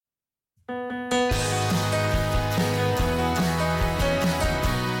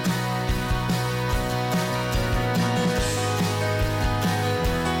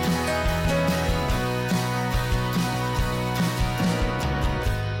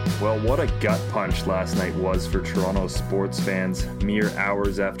Well, what a gut punch last night was for Toronto sports fans. Mere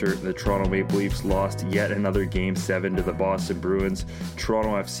hours after the Toronto Maple Leafs lost yet another Game 7 to the Boston Bruins,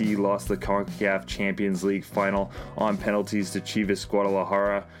 Toronto FC lost the CONCACAF Champions League final on penalties to Chivas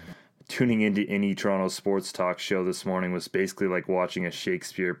Guadalajara. Tuning into any Toronto sports talk show this morning was basically like watching a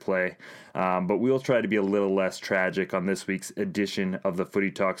Shakespeare play. But we'll try to be a little less tragic on this week's edition of the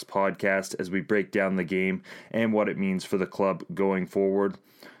Footy Talks podcast as we break down the game and what it means for the club going forward.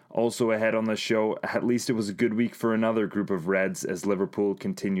 Also ahead on the show, at least it was a good week for another group of Reds as Liverpool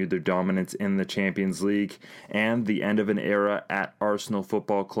continued their dominance in the Champions League and the end of an era at Arsenal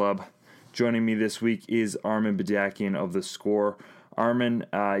Football Club. Joining me this week is Armin Badakian of The Score. Armin,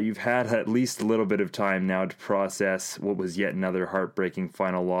 you've had at least a little bit of time now to process what was yet another heartbreaking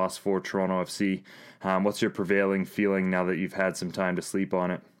final loss for Toronto FC. What's your prevailing feeling now that you've had some time to sleep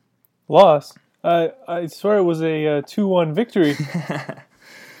on it? Loss? I swear it was a 2-1 victory.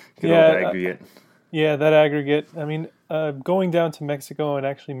 Good old aggregate. Yeah, that aggregate. I mean, going down to Mexico and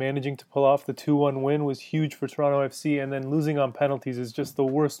actually managing to pull off the 2-1 win was huge for Toronto FC, and then losing on penalties is just the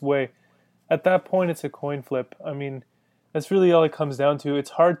worst way. At that point, it's a coin flip. I mean, that's really all it comes down to.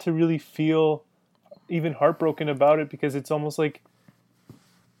 It's hard to really feel even heartbroken about it because it's almost like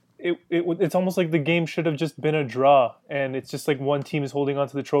it's almost like the game should have just been a draw, and it's just like one team is holding on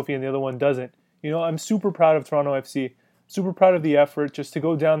to the trophy and the other one doesn't. You know, I'm super proud of Toronto FC. Super proud of the effort. Just to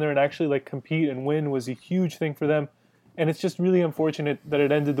go down there and actually like compete and win was a huge thing for them. And it's just really unfortunate that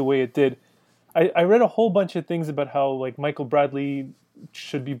it ended the way it did. I read a whole bunch of things about how like Michael Bradley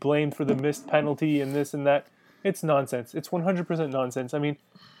should be blamed for the missed penalty and this and that. It's nonsense. It's 100% nonsense. I mean,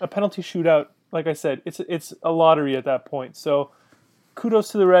 a penalty shootout, like I said, it's a lottery at that point. So kudos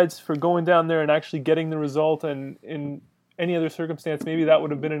to the Reds for going down there and actually getting the result. And in any other circumstance, maybe that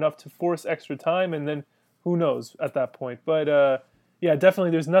would have been enough to force extra time, and then who knows at that point. But yeah,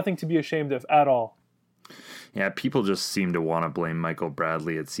 definitely there's nothing to be ashamed of at all. Yeah, people just seem to want to blame Michael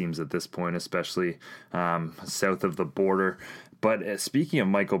Bradley, it seems, at this point, especially south of the border. But speaking of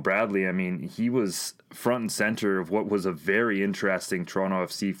Michael Bradley, I mean, he was front and center of what was a very interesting Toronto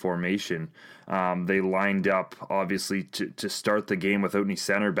FC formation. They lined up, obviously, to start the game without any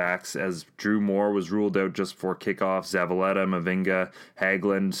center backs, as Drew Moore was ruled out just before kickoff. Zavaleta, Mavinga,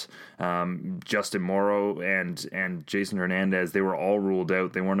 Hagland, Justin Morrow, and Jason Hernandez, they were all ruled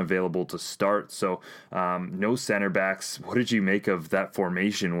out. They weren't available to start. So no center backs. What did you make of that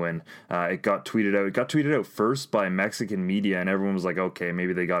formation when it got tweeted out? It got tweeted out first by Mexican media, and everyone was like, okay,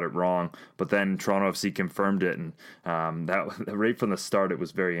 maybe they got it wrong. But then Toronto FC confirmed it, and that right from the start, it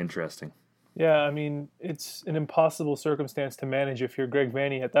was very interesting. Yeah, I mean, it's an impossible circumstance to manage if you're Greg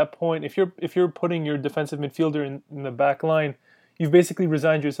Vanney. At that point, if you're putting your defensive midfielder in the back line, you've basically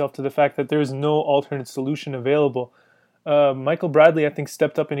resigned yourself to the fact that there's no alternate solution available. Michael Bradley, I think,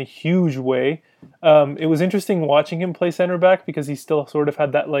 stepped up in a huge way. It was interesting watching him play center back because he still sort of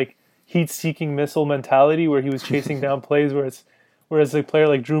had that like heat-seeking missile mentality where he was chasing down plays, whereas a player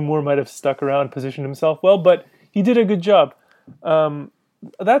like Drew Moore might have stuck around, positioned himself well, but he did a good job.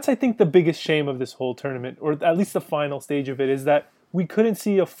 That's, I think, the biggest shame of this whole tournament, or at least the final stage of it, is that we couldn't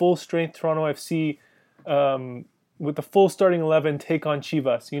see a full-strength Toronto FC with the full starting 11 take on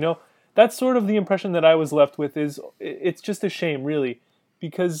Chivas. You know, that's sort of the impression that I was left with. It's just a shame, really,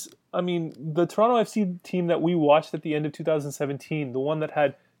 because, I mean, the Toronto FC team that we watched at the end of 2017, the one that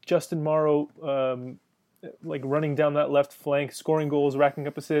had Justin Morrow like running down that left flank, scoring goals, racking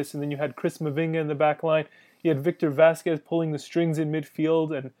up assists, and then you had Chris Mavinga in the back line. You had Victor Vasquez pulling the strings in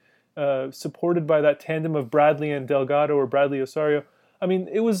midfield and supported by that tandem of Bradley and Delgado or Bradley Osorio. I mean,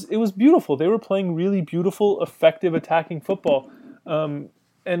 it was beautiful. They were playing really beautiful, effective attacking football.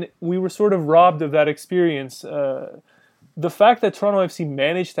 And we were sort of robbed of that experience. The fact that Toronto FC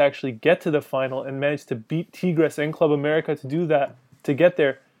managed to actually get to the final and managed to beat Tigres and Club America to do that, to get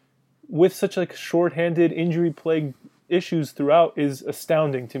there, with such like shorthanded, injury-plagued issues throughout is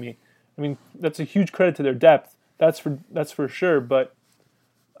astounding to me. I mean, that's a huge credit to their depth. That's for sure. But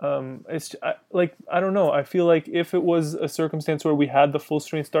it's I don't know. I feel like if it was a circumstance where we had the full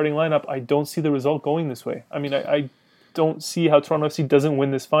strength starting lineup, I don't see the result going this way. I mean, I don't see how Toronto FC doesn't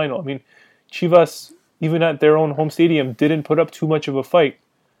win this final. I mean, Chivas, even at their own home stadium, didn't put up too much of a fight.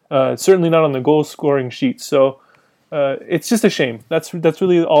 Certainly not on the goal scoring sheet. So it's just a shame. That's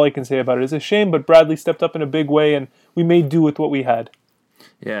really all I can say about it. It's a shame, but Bradley stepped up in a big way, and we made do with what we had.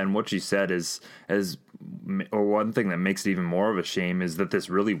 Yeah, and what you said or one thing that makes it even more of a shame is that this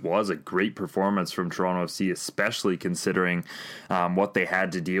really was a great performance from Toronto FC, especially considering what they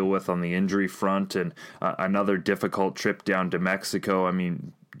had to deal with on the injury front and another difficult trip down to Mexico. I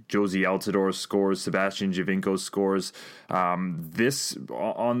mean, Josie Altidore scores, Sebastian Giovinco scores. On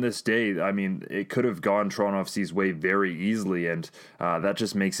this day, I mean, it could have gone Toronto FC's way very easily, and that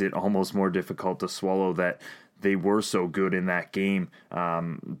just makes it almost more difficult to swallow that they were so good in that game,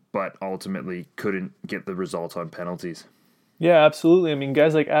 but ultimately couldn't get the result on penalties. Yeah, absolutely. I mean,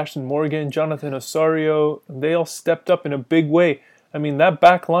 guys like Ashton Morgan, Jonathan Osorio, they all stepped up in a big way. I mean, that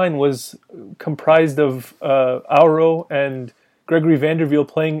back line was comprised of Auro and Gregory Vanderveel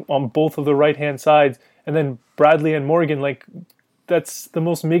playing on both of the right-hand sides, and then Bradley and Morgan. Like, that's the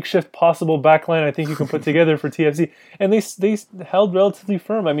most makeshift possible back line I think you can put together for TFC. And they held relatively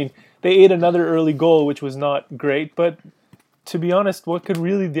firm. I mean, they ate another early goal, which was not great, but to be honest, what could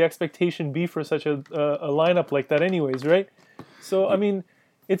really the expectation be for such a lineup like that anyways, right? So, I mean,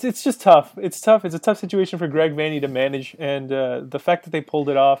 it's just tough. It's tough. It's a tough situation for Greg Vanney to manage, and the fact that they pulled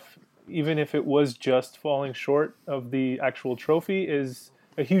it off, even if it was just falling short of the actual trophy, is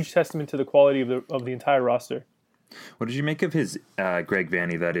a huge testament to the quality of the entire roster. What did you make of his Greg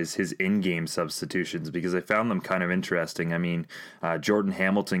Vanney, that is, his in-game substitutions? Because I found them kind of interesting. I mean, Jordan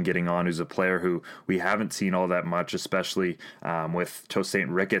Hamilton getting on, who's a player who we haven't seen all that much, especially with Tosaint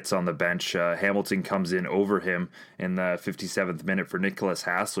Ricketts on the bench. Hamilton comes in over him in the 57th minute for Nicholas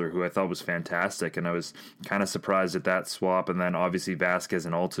Hassler, who I thought was fantastic, and I was kind of surprised at that swap. And then obviously Vasquez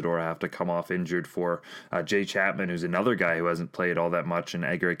and Altidore have to come off injured for Jay Chapman, who's another guy who hasn't played all that much, and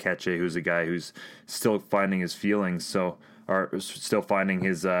Edgar Keche, who's a guy who's still finding his feelings. So, are still finding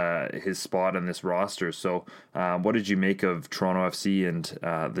his spot in this roster. So, what did you make of Toronto FC and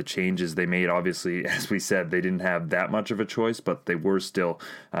the changes they made? Obviously, as we said, they didn't have that much of a choice, but they were still,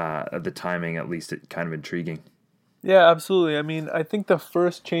 at the timing at least, kind of intriguing. Yeah, absolutely. I mean, I think the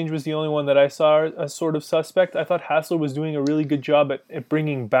first change was the only one that I saw as sort of suspect. I thought Hassler was doing a really good job at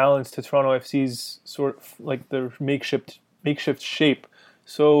bringing balance to Toronto FC's sort of like the makeshift shape.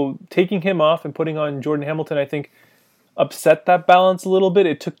 So taking him off and putting on Jordan Hamilton, I think, upset that balance a little bit.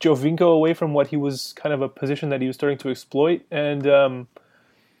 It took Giovinco away from what he was kind of a position that he was starting to exploit. And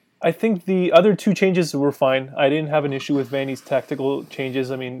I think the other two changes were fine. I didn't have an issue with Vanney's tactical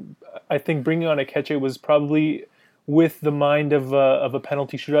changes. I mean, I think bringing on Akeche was probably with the mind of a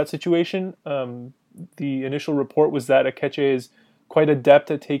penalty shootout situation. The initial report was that Akeche is quite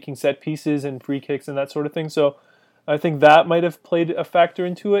adept at taking set pieces and free kicks and that sort of thing. So I think that might have played a factor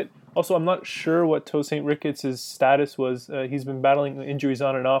into it. Also, I'm not sure what Tosaint Ricketts' status was. He's been battling injuries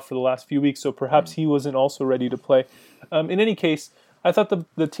on and off for the last few weeks, so perhaps he wasn't also ready to play. In any case, I thought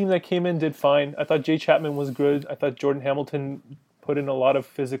the team that came in did fine. I thought Jay Chapman was good. I thought Jordan Hamilton put in a lot of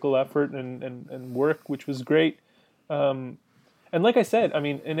physical effort and work, which was great. And like I said, I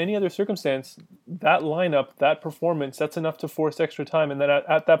mean, in any other circumstance, that lineup, that performance, that's enough to force extra time, and then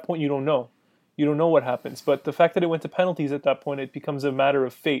at that point you don't know. You don't know what happens. But the fact that it went to penalties at that point, it becomes a matter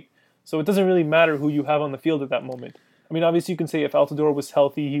of fate. So it doesn't really matter who you have on the field at that moment. I mean, obviously you can say if Altidore was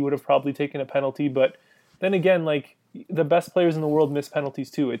healthy, he would have probably taken a penalty. But then again, like, the best players in the world miss penalties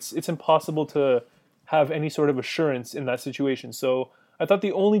too. It's impossible to have any sort of assurance in that situation. So I thought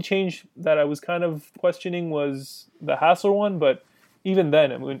the only change that I was kind of questioning was the Hassler one. But even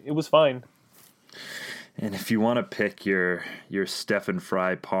then, I mean, it was fine. And if you want to pick your Stefan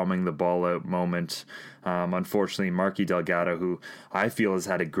Frei palming the ball out moment, unfortunately, Marky Delgado, who I feel has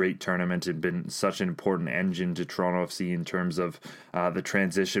had a great tournament and been such an important engine to Toronto FC in terms of the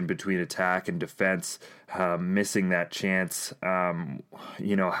transition between attack and defense, missing that chance.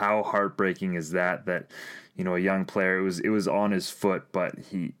 How heartbreaking is that a young player, it was on his foot, but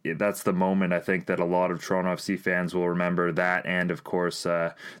that's the moment I think that a lot of Toronto FC fans will remember, that and of course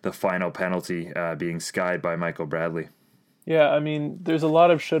the final penalty being skied by Michael Bradley. Yeah, I mean, there's a lot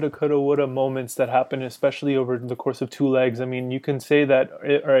of shoulda, coulda, woulda moments that happen, especially over the course of two legs. I mean, you can say that,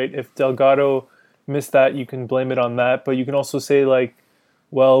 all right, if Delgado missed that, you can blame it on that, but you can also say, like,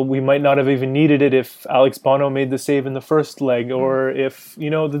 well, we might not have even needed it if Alex Bono made the save in the first leg, or if,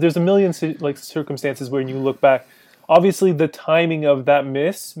 there's a million circumstances where you look back. Obviously, the timing of that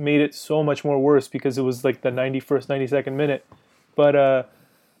miss made it so much more worse because it was like the 91st, 92nd minute. But,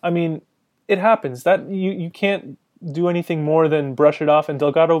 I mean, it happens. That you can't do anything more than brush it off, and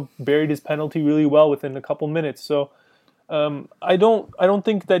Delgado buried his penalty really well within a couple minutes. So I don't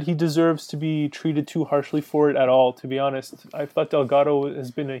think that he deserves to be treated too harshly for it at all, to be honest. I thought Delgado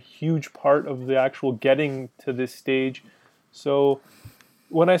has been a huge part of the actual getting to this stage. So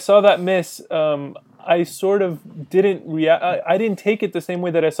when I saw that miss, I sort of didn't react. I didn't take it the same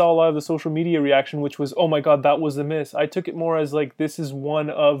way that I saw a lot of the social media reaction, which was, oh my God, that was a miss. I took it more as like, this is one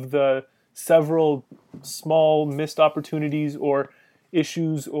of the several small missed opportunities, or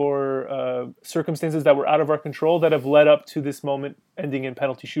issues or circumstances that were out of our control that have led up to this moment ending in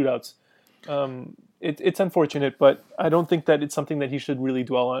penalty shootouts. It's unfortunate, but I don't think that it's something that he should really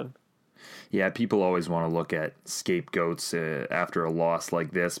dwell on. Yeah, people always want to look at scapegoats after a loss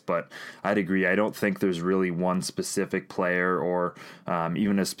like this, but I'd agree. I don't think there's really one specific player or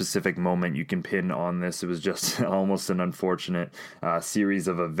even a specific moment you can pin on this. It was just almost an unfortunate series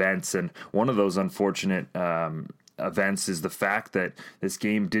of events, and one of those unfortunate events is the fact that this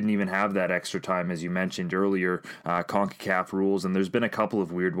game didn't even have that extra time, as you mentioned earlier, CONCACAF rules, and there's been a couple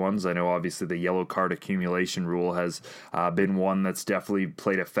of weird ones. I know obviously the yellow card accumulation rule has been one that's definitely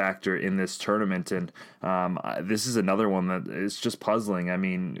played a factor in this tournament, and this is another one that is just puzzling. I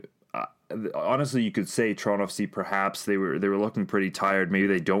mean, honestly, you could say Toronto FC, perhaps they were looking pretty tired. Maybe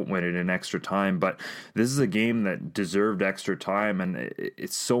they don't win it in extra time, but this is a game that deserved extra time, and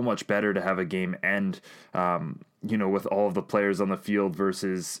it's so much better to have a game end with all of the players on the field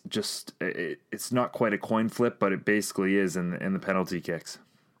versus just it's not quite a coin flip, but it basically is in the penalty kicks.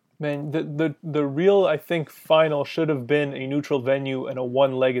 Man, the real, I think, final should have been a neutral venue and a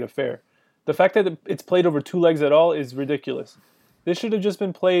one-legged affair. The fact that it's played over 2 legs at all is ridiculous. This should have just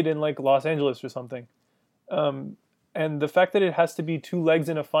been played in like Los Angeles or something. And the fact that it has to be 2 legs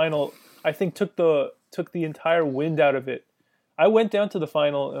in a final, I think took the entire wind out of it. I went down to the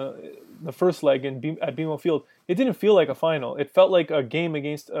final, the first leg at BMO Field. It didn't feel like a final. It felt like a game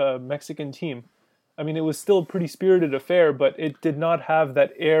against a Mexican team. I mean, it was still a pretty spirited affair, but it did not have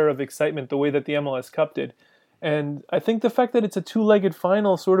that air of excitement the way that the MLS Cup did. And I think the fact that it's a 2-legged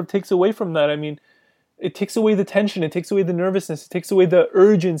final sort of takes away from that. I mean, it takes away the tension, it takes away the nervousness, it takes away the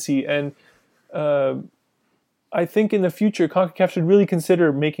urgency, and I think in the future, CONCACAF should really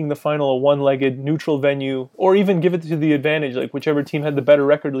consider making the final a one-legged neutral venue, or even give it to the advantage, like whichever team had the better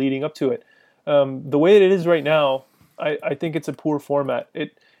record leading up to it. The way that it is right now, I think it's a poor format.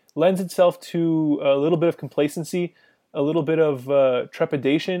 It lends itself to a little bit of complacency, a little bit of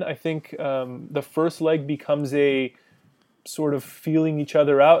trepidation. I think the first leg becomes a sort of feeling each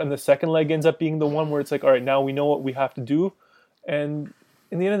other out, and the second leg ends up being the one where it's like, all right, now we know what we have to do. And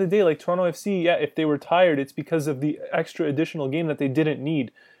in the end of the day, like Toronto FC, yeah, if they were tired, it's because of the extra additional game that they didn't need.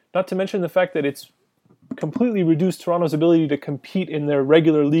 Not to mention the fact that it's completely reduced Toronto's ability to compete in their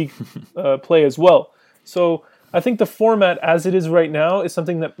regular league play as well. So I think the format as it is right now is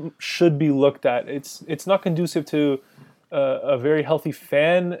something that should be looked at. It's not conducive to a very healthy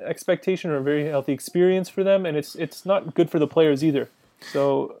fan expectation or a very healthy experience for them, and it's not good for the players either.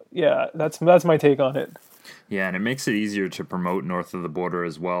 So yeah, that's my take on it. Yeah, and it makes it easier to promote north of the border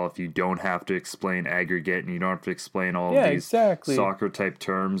as well if you don't have to explain aggregate and you don't have to explain all of these soccer type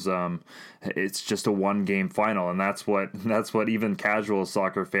terms. It's just a one-game final, and that's what even casual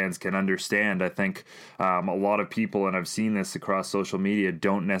soccer fans can understand. I think a lot of people, and I've seen this across social media,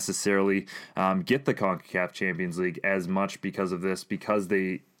 don't necessarily get the CONCACAF Champions League as much because of this, because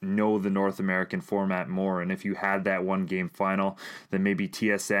they know the North American format more. And if you had that one game final, then maybe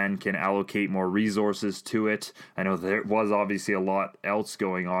TSN can allocate more resources to it. I know there was obviously a lot else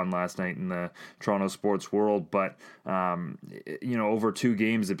going on last night in the Toronto sports world, but over 2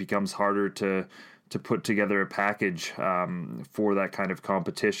 games it becomes harder to put together a package for that kind of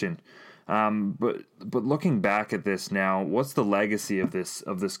competition. But looking back at this now, what's the legacy of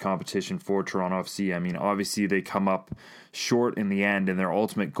this competition for Toronto FC? I mean, obviously they come up short in the end, and their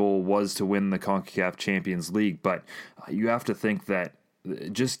ultimate goal was to win the CONCACAF Champions League. But you have to think that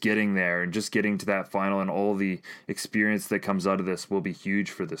just getting there and just getting to that final and all the experience that comes out of this will be huge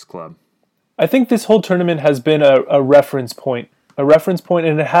for this club. I think this whole tournament has been a reference point,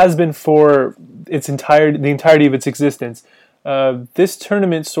 and it has been for the entirety of its existence. This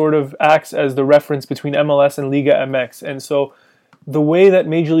tournament sort of acts as the reference between MLS and Liga MX. And so the way that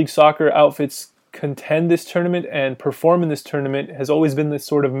Major League Soccer outfits contend this tournament and perform in this tournament has always been this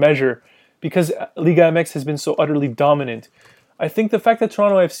sort of measure, because Liga MX has been so utterly dominant. I think the fact that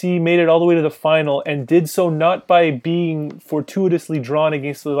Toronto FC made it all the way to the final and did so not by being fortuitously drawn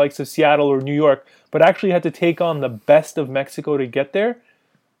against the likes of Seattle or New York, but actually had to take on the best of Mexico to get there,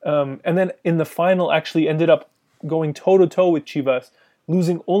 and then in the final actually ended up going toe-to-toe with Chivas,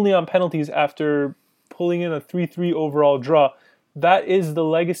 losing only on penalties after pulling in a 3-3 overall draw. That is the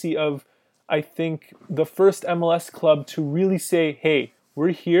legacy of, I think, the first MLS club to really say, hey, we're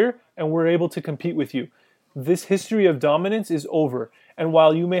here and we're able to compete with you. This history of dominance is over. And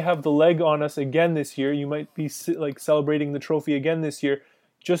while you may have the leg on us again this year, you might be like celebrating the trophy again this year,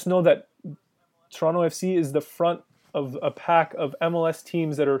 just know that Toronto FC is the front of a pack of MLS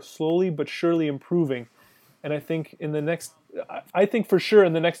teams that are slowly but surely improving. And I think for sure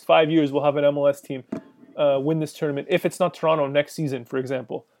in the next 5 years we'll have an MLS team. win this tournament if it's not Toronto next season, for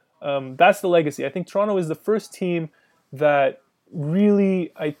example. That's the legacy. I think Toronto is the first team that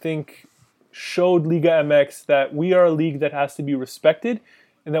really, I think, showed Liga MX that we are a league that has to be respected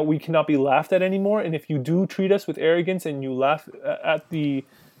and that we cannot be laughed at anymore. And if you do treat us with arrogance and you laugh at the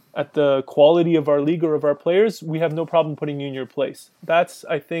quality of our league or of our players, we have no problem putting you in your place. That's,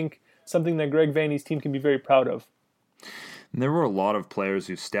 I think, something that Greg Vanney's team can be very proud of. And there were a lot of players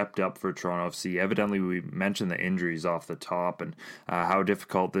who stepped up for Toronto FC. Evidently, we mentioned the injuries off the top and how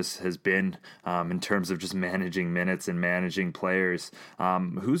difficult this has been in terms of just managing minutes and managing players.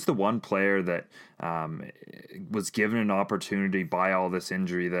 Who's the one player that was given an opportunity by all this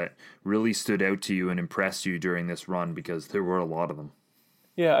injury that really stood out to you and impressed you during this run? Because there were a lot of them.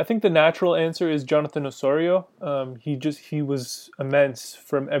 Yeah, I think the natural answer is Jonathan Osorio. He was immense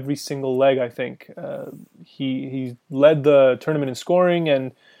from every single leg, I think. He led the tournament in scoring,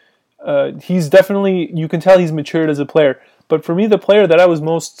 and he's definitely, you can tell he's matured as a player. But for me, the player that I was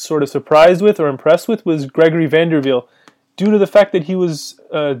most sort of surprised with or impressed with was Gregory Vanderveel, due to the fact that he was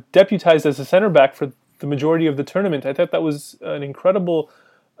deputized as a center back for the majority of the tournament. I thought that was an incredible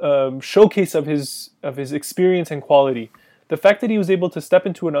showcase of his experience and quality. The fact that he was able to step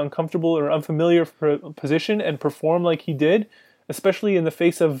into an uncomfortable or unfamiliar position and perform like he did, especially in the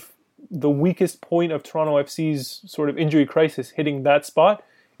face of the weakest point of Toronto FC's sort of injury crisis, hitting that spot,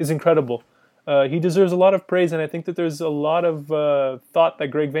 is incredible. He deserves a lot of praise, and I think that there's a lot of thought that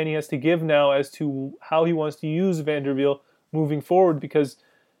Greg Vanney has to give now as to how he wants to use Vanderveel moving forward, because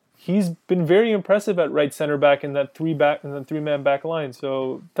he's been very impressive at right center back in that three-man back line.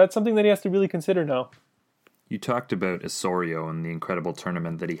 So that's something that he has to really consider now. You talked about Osorio and the incredible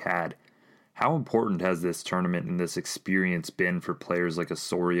tournament that he had. How important has this tournament and this experience been for players like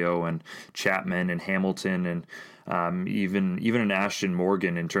Osorio and Chapman and Hamilton and even an Ashton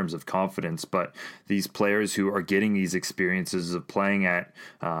Morgan in terms of confidence? But these players who are getting these experiences of playing at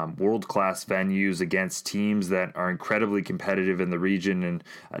world-class venues against teams that are incredibly competitive in the region and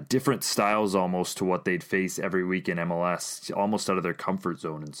different styles almost to what they'd face every week in MLS, almost out of their comfort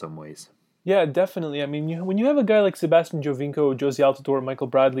zone in some ways. Yeah, definitely. I mean, when you have a guy like Sebastian Jovinko, Josie Altidore, Michael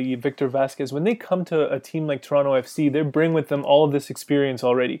Bradley, Victor Vasquez, when they come to a team like Toronto FC, they bring with them all of this experience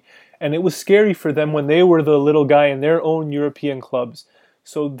already. And it was scary for them when they were the little guy in their own European clubs.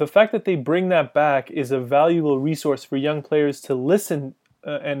 So the fact that they bring that back is a valuable resource for young players to listen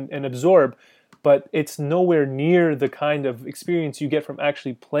and absorb, but it's nowhere near the kind of experience you get from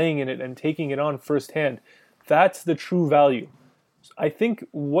actually playing in it and taking it on firsthand. That's the true value. I think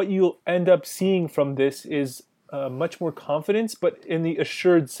what you'll end up seeing from this is much more confidence, but in the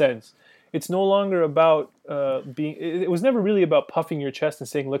assured sense. It's no longer about it was never really about puffing your chest and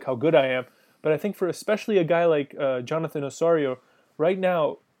saying, look how good I am. But I think for especially a guy like Jonathan Osorio, right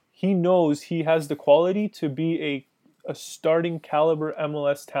now, he knows he has the quality to be a starting caliber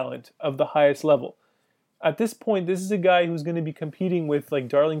MLS talent of the highest level. At this point, this is a guy who's going to be competing with like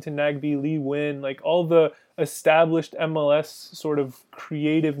Darlington Nagbe, Lee Nguyen, like all the established MLS sort of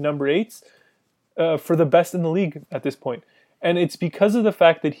creative number 8s for the best in the league at this point. And it's because of the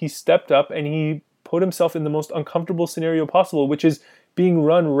fact that he stepped up and he put himself in the most uncomfortable scenario possible, which is being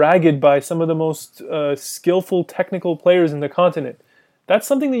run ragged by some of the most skillful technical players in the continent. That's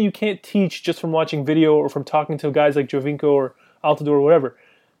something that you can't teach just from watching video or from talking to guys like Jovinko or Altidore or whatever.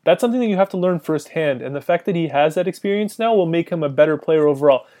 That's something that you have to learn firsthand, and the fact that he has that experience now will make him a better player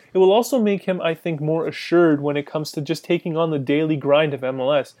overall. It will also make him, I think, more assured when it comes to just taking on the daily grind of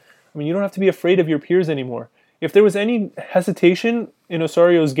MLS. I mean, you don't have to be afraid of your peers anymore. If there was any hesitation in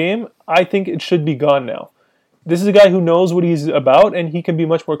Osorio's game, I think it should be gone now. This is a guy who knows what he's about, and he can be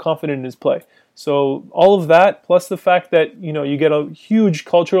much more confident in his play. So all of that, plus the fact that you get a huge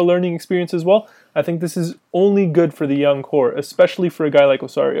cultural learning experience as well, I think this is only good for the young core, especially for a guy like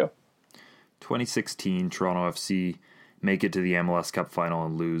Osorio. 2016, Toronto FC make it to the MLS Cup final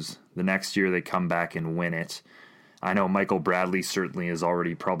and lose. The next year they come back and win it. I know Michael Bradley certainly is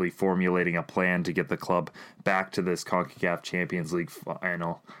already probably formulating a plan to get the club back to this CONCACAF Champions League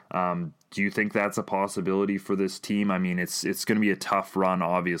final. Do you think that's a possibility for this team? I mean, it's going to be a tough run,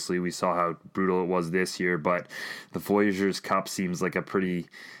 obviously. We saw how brutal it was this year, but the Voyageurs Cup seems like a pretty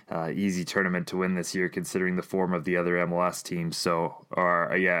easy tournament to win this year, considering the form of the other MLS teams.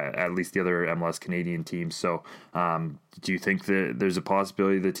 At least the other MLS Canadian teams. So do you think that there's a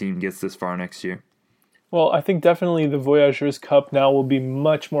possibility the team gets this far next year? Well, I think definitely the Voyageurs Cup now will be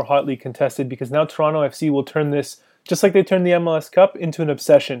much more hotly contested because now Toronto FC will turn this, just like they turned the MLS Cup, into an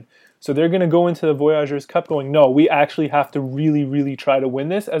obsession. So they're going to go into the Voyageurs Cup going, no, we actually have to really, really try to win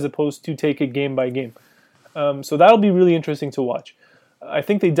this as opposed to take it game by game. So that'll be really interesting to watch. I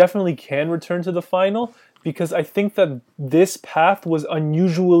think they definitely can return to the final. because I think that this path was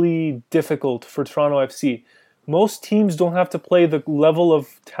unusually difficult for Toronto FC. Most teams don't have to play the level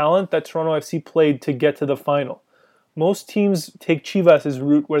of talent that Toronto FC played to get to the final. Most teams take Chivas'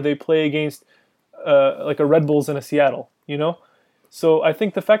 route where they play against like a Red Bulls and a Seattle, you know? So I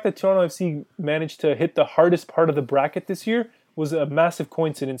think the fact that Toronto FC managed to hit the hardest part of the bracket this year was a massive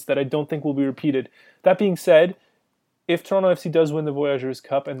coincidence that I don't think will be repeated. That being said, if Toronto FC does win the Voyageurs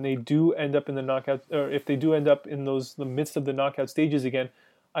Cup and they do end up in the knockout, or if they do end up in the midst of the knockout stages again,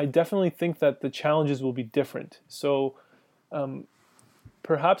 I definitely think that the challenges will be different. So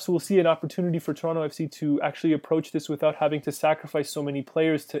perhaps we'll see an opportunity for Toronto FC to actually approach this without having to sacrifice so many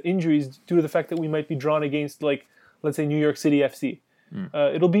players to injuries due to the fact that we might be drawn against, like, let's say, New York City FC.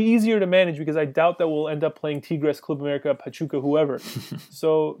 It'll be easier to manage because I doubt that we'll end up playing Tigres, Club America, Pachuca, whoever.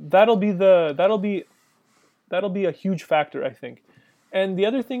 So that'll be a huge factor, I think. And the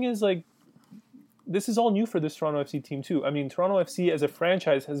other thing is, like, this is all new for this Toronto FC team too. I mean, Toronto FC as a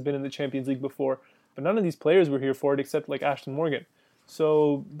franchise has been in the Champions League before, but none of these players were here for it except like Ashton Morgan.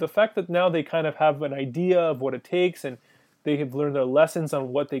 So the fact that now they kind of have an idea of what it takes and they have learned their lessons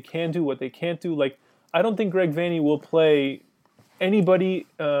on what they can do, what they can't do. Like, I don't think Greg Vanny will play anybody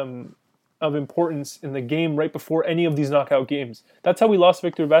of importance in the game right before any of these knockout games. That's how we lost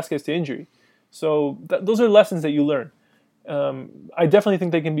Victor Vasquez to injury. So those are lessons that you learn. I definitely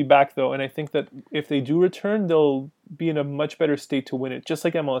think they can be back, though, and I think that if they do return, they'll be in a much better state to win it, just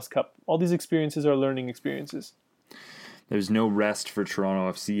like MLS Cup. All these experiences are learning experiences. There's no rest for Toronto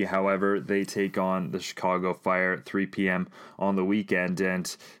FC. However, they take on the Chicago Fire at 3 p.m. on the weekend.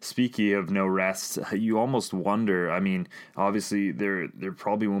 And speaking of no rest, you almost wonder. I mean, obviously, there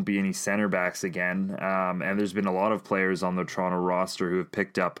probably won't be any center backs again. And there's been a lot of players on the Toronto roster who have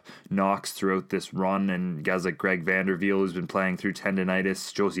picked up knocks throughout this run. And guys like Greg Vanderveel, who's been playing through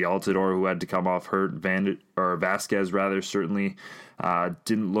tendonitis. Josie Altidore, who had to come off hurt. Vasquez, rather, certainly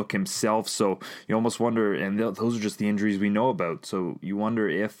didn't look himself. So you almost wonder, and those are just the injuries we know about. So you wonder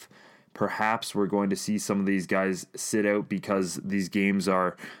if perhaps we're going to see some of these guys sit out because these games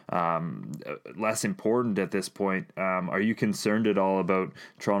are less important at this point. Are you concerned at all about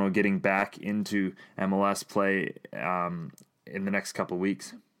Toronto getting back into MLS play in the next couple of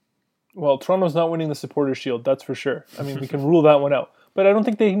weeks? Well, Toronto's not winning the Supporters' Shield, that's for sure. I mean, we can rule that one out. But I don't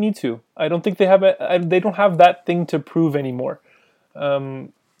think they need to. I don't think they don't have that thing to prove anymore.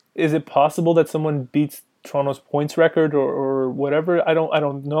 Is it possible that someone beats Toronto's points record or whatever? I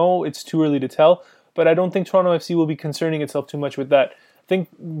don't know. It's too early to tell. But I don't think Toronto FC will be concerning itself too much with that. I think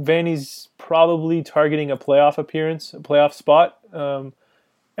Vanny's probably targeting a playoff appearance, a playoff spot. And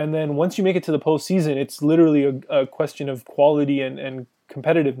then once you make it to the postseason, it's literally a question of quality and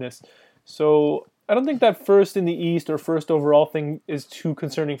competitiveness. So I don't think that first in the East or first overall thing is too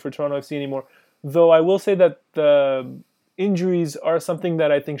concerning for Toronto FC anymore. Though I will say that the injuries are something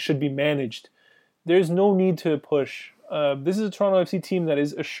that I think should be managed. There's no need to push. This is a Toronto FC team that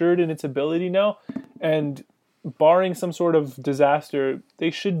is assured in its ability now, and barring some sort of disaster,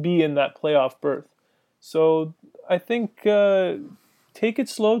 they should be in that playoff berth. So I think take it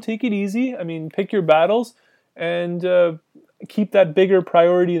slow, take it easy. I mean, pick your battles, and keep that bigger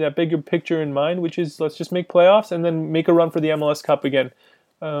priority, that bigger picture in mind, which is let's just make playoffs and then make a run for the MLS Cup again.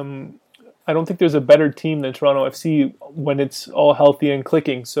 I don't think there's a better team than Toronto FC when it's all healthy and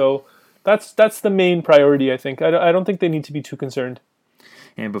clicking. So that's the main priority, I think. I don't think they need to be too concerned.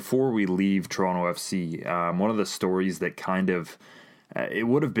 And before we leave Toronto FC, one of the stories that kind of it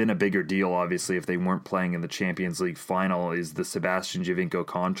would have been a bigger deal, obviously, if they weren't playing in the Champions League final, is the Sebastian Giovinco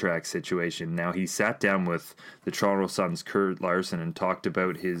contract situation. Now, he sat down with the Toronto Sun's Kurt Larson and talked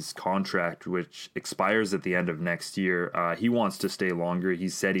about his contract, which expires at the end of next year. He wants to stay longer. He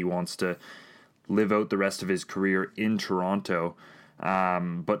said he wants to live out the rest of his career in Toronto.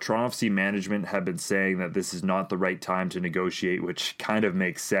 But Toronto FC management have been saying that this is not the right time to negotiate, which kind of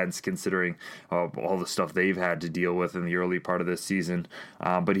makes sense considering all the stuff they've had to deal with in the early part of this season.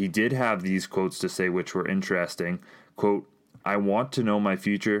 But he did have these quotes to say which were interesting. Quote, "I want to know my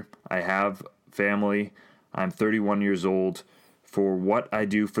future. I have family. I'm 31 years old. For what I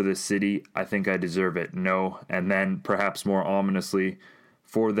do for this city, I think I deserve it. No." And then perhaps more ominously,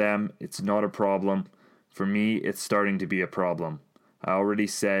 "For them, it's not a problem. For me, it's starting to be a problem. I already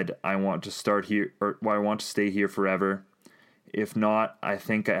said I want to start here, or I want to stay here forever. If not, I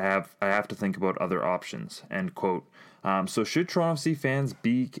think I have to think about other options." End quote. So should Toronto FC fans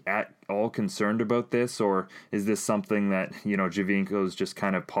be at all concerned about this, or is this something that Giovinco is just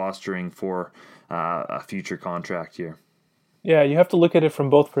kind of posturing for a future contract here? Yeah, you have to look at it from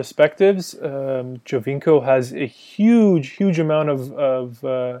both perspectives. Giovinco has a huge amount of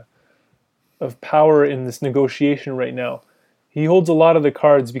of power in this negotiation right now. He holds a lot of the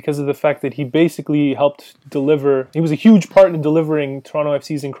cards because of the fact that he basically helped deliver. He was a huge part in delivering Toronto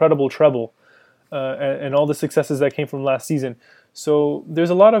FC's incredible treble and all the successes that came from last season. So there's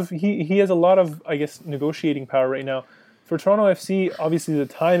a lot of he has a lot of, I guess, negotiating power right now. For Toronto FC, obviously the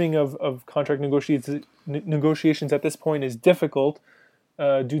timing of contract negotiations at this point is difficult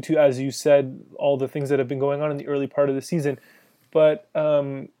due to, as you said, all the things that have been going on in the early part of the season. But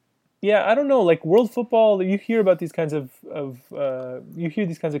yeah, I don't know. Like world football, you hear about these kinds of you hear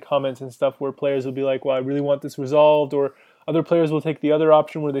these kinds of comments and stuff where players will be like, "Well, I really want this resolved," or other players will take the other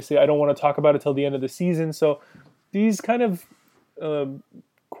option where they say, "I don't want to talk about it till the end of the season." So these kind of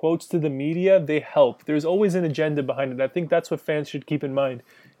quotes to the media, they help. There's always an agenda behind it. I think that's what fans should keep in mind,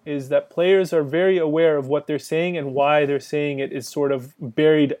 is that players are very aware of what they're saying and why they're saying it is sort of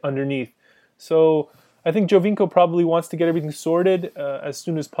buried underneath. So I think Giovinco probably wants to get everything sorted as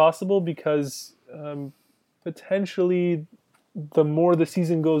soon as possible because potentially the more the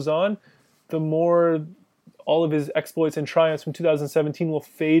season goes on, the more all of his exploits and triumphs from 2017 will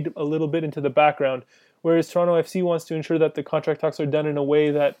fade a little bit into the background. Whereas Toronto FC wants to ensure that the contract talks are done in a way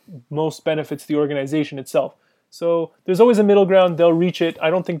that most benefits the organization itself. So there's always a middle ground. They'll reach it.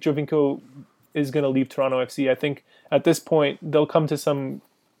 I don't think Giovinco is going to leave Toronto FC. I think at this point they'll come to some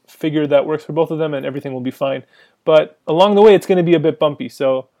figure that works for both of them and everything will be fine. But along the way, it's going to be a bit bumpy.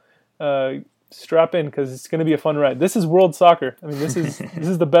 So strap in because it's going to be a fun ride. This is world soccer. I mean, this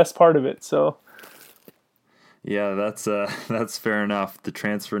is the best part of it. So. Yeah, that's fair enough. The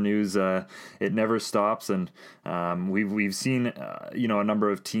transfer news, it never stops, and we've seen a number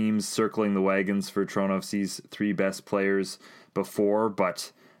of teams circling the wagons for Toronto FC's three best players before,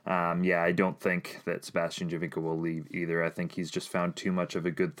 but I don't think that Sebastian Giovinco will leave either. I think he's just found too much of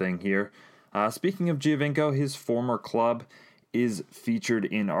a good thing here. Speaking of Giovinco, his former club is featured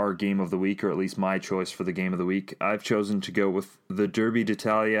in our game of the week, or at least my choice for the game of the week. I've chosen to go with the Derby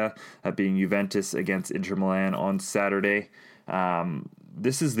d'Italia, being Juventus against Inter Milan on Saturday.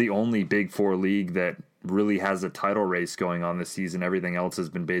 This is the only Big Four league that really has a title race going on this season. Everything else has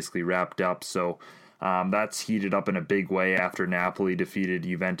been basically wrapped up, so that's heated up in a big way after Napoli defeated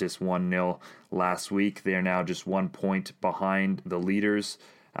Juventus 1-0 last week. They are now just 1 point behind the leaders.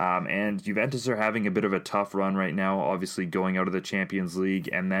 And Juventus are having a bit of a tough run right now, obviously going out of the Champions League,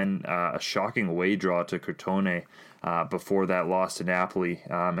 and then a shocking away draw to Crotone before that loss to Napoli.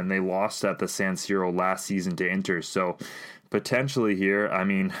 And they lost at the San Siro last season to Inter. So potentially here, I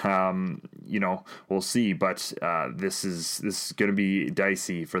mean, we'll see. But this is going to be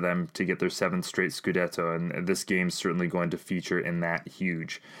dicey for them to get their 7th straight Scudetto, and this game's certainly going to feature in that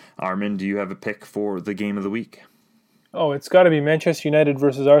huge. Armin, do you have a pick for the game of the week? Oh, it's got to be Manchester United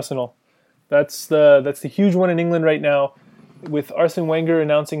versus Arsenal. That's the huge one in England right now. With Arsene Wenger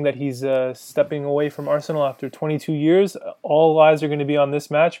announcing that he's stepping away from Arsenal after 22 years, all eyes are going to be on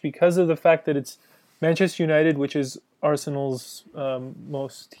this match because of the fact that it's Manchester United, which is Arsenal's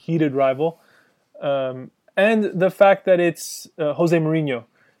most heated rival, and the fact that it's Jose Mourinho.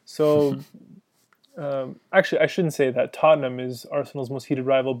 So, actually, I shouldn't say that. Tottenham is Arsenal's most heated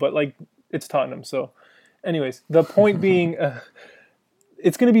rival, but it's Tottenham, so... Anyways, the point being,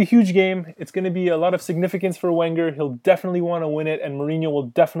 it's going to be a huge game. It's going to be a lot of significance for Wenger. He'll definitely want to win it, and Mourinho will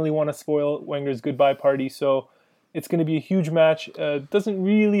definitely want to spoil Wenger's goodbye party. So it's going to be a huge match. Doesn't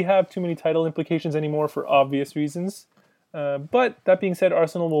really have too many title implications anymore for obvious reasons. But that being said,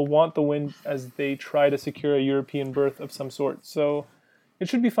 Arsenal will want the win as they try to secure a European berth of some sort. So it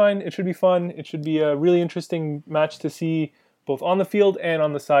should be fine. It should be fun. It should be a really interesting match to see both on the field and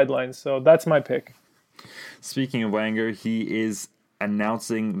on the sidelines. So that's my pick. Speaking of Wenger, he is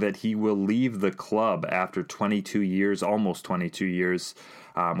announcing that he will leave the club after 22 years, almost 22 years,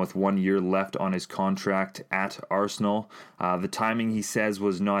 with 1 year left on his contract at Arsenal. The timing, he says,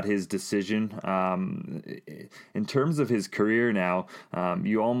 was not his decision. In terms of his career now,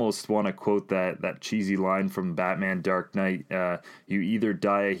 you almost want to quote that cheesy line from Batman Dark Knight, you either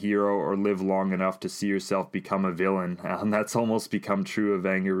die a hero or live long enough to see yourself become a villain. That's almost become true of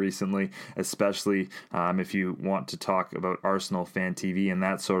Wenger recently, especially if you want to talk about Arsenal Fan TV and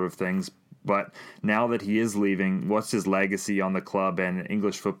that sort of things. But now that he is leaving, what's his legacy on the club and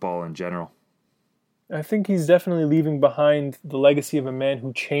English football in general? I think he's definitely leaving behind the legacy of a man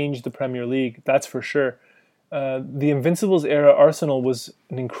who changed the Premier League, that's for sure. The Invincibles era Arsenal was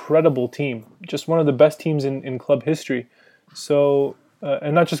an incredible team, just one of the best teams in club history. So,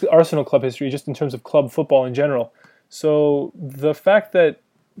 and not just Arsenal club history, just in terms of club football in general. So the fact that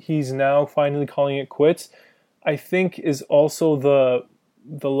he's now finally calling it quits, I think is also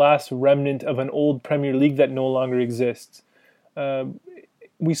the last remnant of an old Premier League that no longer exists.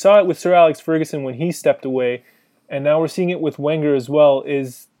 we saw it with Sir Alex Ferguson when he stepped away, and now we're seeing it with Wenger as well,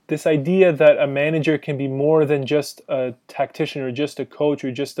 is this idea that a manager can be more than just a tactician or just a coach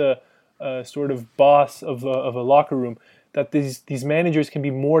or just a sort of boss of a locker room, that these managers can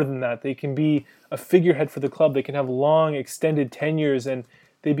be more than that. They can be a figurehead for the club. They can have long, extended tenures, and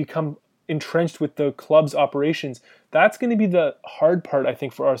they become entrenched with the club's operations. That's going to be the hard part, I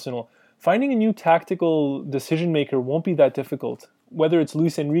think, for Arsenal. Finding a new tactical decision maker won't be that difficult. Whether it's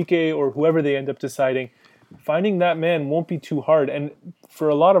Luis Enrique or whoever they end up deciding, finding that man won't be too hard. And for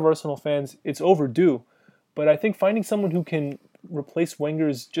a lot of Arsenal fans, it's overdue. But I think finding someone who can replace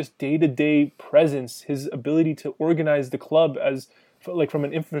Wenger's just day-to-day presence, his ability to organize the club as like from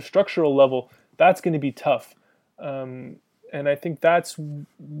an infrastructural level, that's going to be tough. And I think that's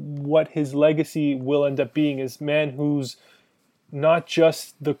what his legacy will end up being, is man who's not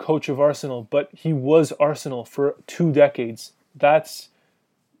just the coach of Arsenal, but he was Arsenal for 2 decades. That's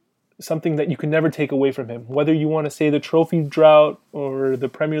something that you can never take away from him. Whether you want to say the trophy drought or the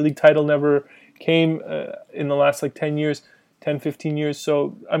Premier League title never came in the last 10 years, 10, 15 years.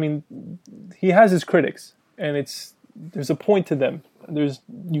 So, I mean, he has his critics, and there's a point to them.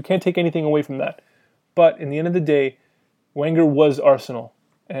 You can't take anything away from that. But in the end of the day, Wenger was Arsenal,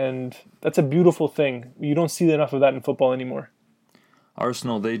 and that's a beautiful thing. You don't see enough of that in football anymore.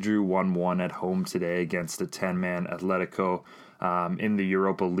 Arsenal, they drew 1-1 at home today against a 10-man Atletico in the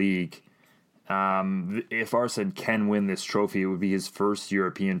Europa League. If Arsene can win this trophy, it would be his first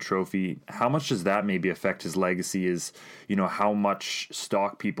European trophy. How much does that maybe affect his legacy? Is, how much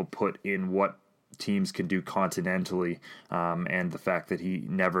stock people put in what teams can do continentally, and the fact that he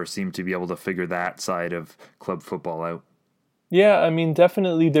never seemed to be able to figure that side of club football out? Yeah, I mean,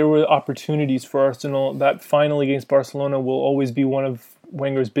 definitely there were opportunities for Arsenal. That final against Barcelona will always be one of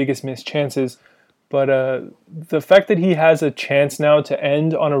Wenger's biggest missed chances. But the fact that he has a chance now to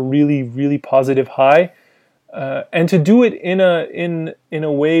end on a really, really positive high, and to do it in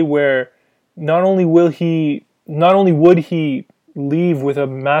a way where not only would he leave with a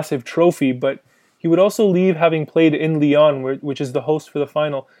massive trophy, but he would also leave having played in Lyon, which is the host for the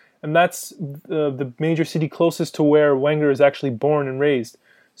final. And that's the major city closest to where Wenger is actually born and raised.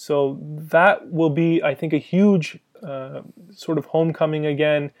 So that will be, I think, a huge sort of homecoming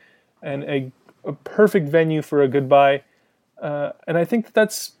again, and a perfect venue for a goodbye. And I think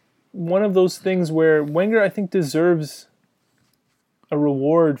that's one of those things where Wenger, I think, deserves a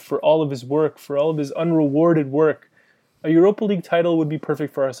reward for all of his work, for all of his unrewarded work. A Europa League title would be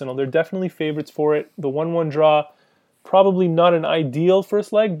perfect for Arsenal. They're definitely favorites for it. The 1-1 draw, probably not an ideal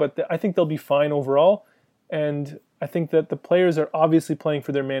first leg, but I think they'll be fine overall. And I think that the players are obviously playing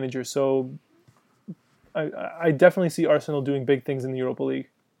for their manager. So I definitely see Arsenal doing big things in the Europa League.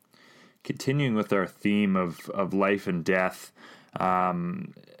 Continuing with our theme of life and death,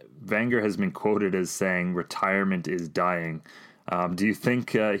 Wenger has been quoted as saying retirement is dying. Do you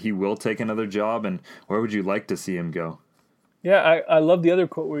think he will take another job, and where would you like to see him go? Yeah, I love the other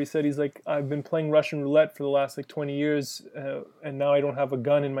quote where he said, he's like, I've been playing Russian roulette for the last 20 years, and now I don't have a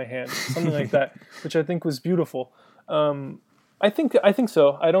gun in my hand. Something like that, which I think was beautiful. I think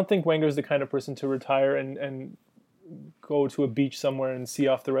so. I don't think Wenger's the kind of person to retire and go to a beach somewhere and see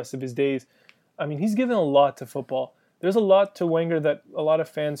off the rest of his days. I mean, he's given a lot to football. There's a lot to Wenger that a lot of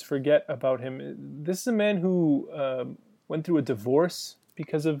fans forget about him. This is a man who went through a divorce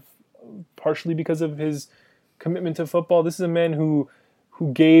partially because of his commitment to football. This is a man who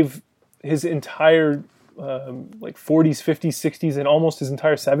gave his entire 40s, 50s, 60s, and almost his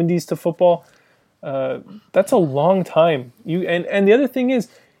entire 70s to football. That's a long time. And the other thing is,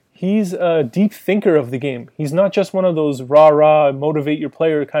 he's a deep thinker of the game. He's not just one of those rah-rah, motivate your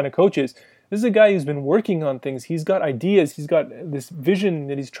player kind of coaches. This is a guy who's been working on things. He's got ideas. He's got this vision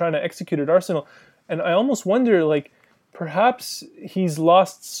that he's trying to execute at Arsenal. And I almost wonder, perhaps he's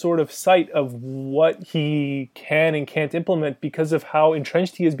lost sort of sight of what he can and can't implement because of how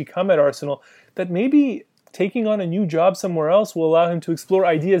entrenched he has become at Arsenal, that maybe taking on a new job somewhere else will allow him to explore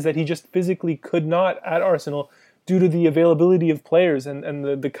ideas that he just physically could not at Arsenal due to the availability of players and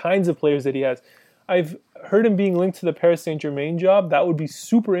the kinds of players that he has. I've heard him being linked to the Paris Saint-Germain job. That would be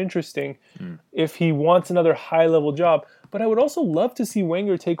super interesting if he wants another high-level job. But I would also love to see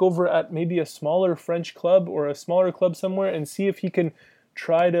Wenger take over at maybe a smaller French club or a smaller club somewhere and see if he can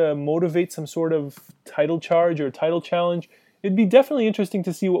try to motivate some sort of title charge or title challenge. It'd be definitely interesting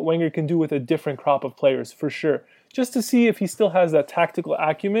to see what Wenger can do with a different crop of players, for sure. Just to see if he still has that tactical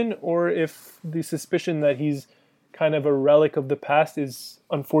acumen or if the suspicion that he's kind of a relic of the past is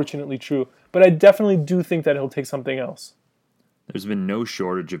unfortunately true. But I definitely do think that he'll take something else. There's been no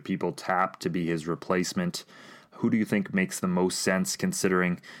shortage of people tapped to be his replacement. who do you think makes the most sense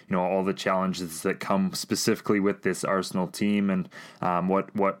considering, all the challenges that come specifically with this Arsenal team and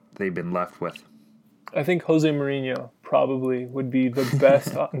what they've been left with? I think Jose Mourinho probably would be the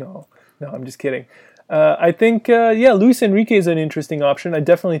best. No, I'm just kidding. I think, Luis Enrique is an interesting option. I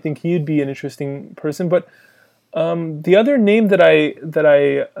definitely think he'd be an interesting person. But the other name that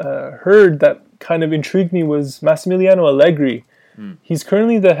I heard that kind of intrigued me was Massimiliano Allegri. He's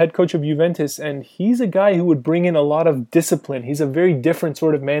currently the head coach of Juventus, and he's a guy who would bring in a lot of discipline. He's a very different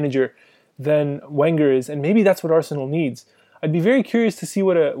sort of manager than Wenger is, and maybe that's what Arsenal needs. I'd be very curious to see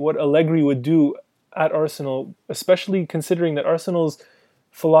what Allegri would do at Arsenal, especially considering that Arsenal's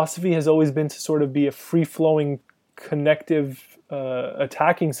philosophy has always been to sort of be a free-flowing, connective,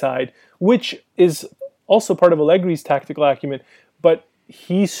 attacking side, which is also part of Allegri's tactical acumen, but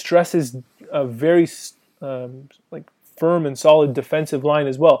he stresses a very firm and solid defensive line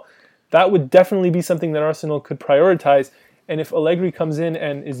as well. That would definitely be something that Arsenal could prioritize, and if Allegri comes in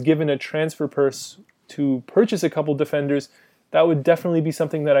and is given a transfer purse to purchase a couple defenders, that would definitely be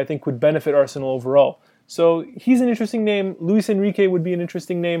something that I think would benefit Arsenal overall. So he's an interesting name. Luis Enrique would be an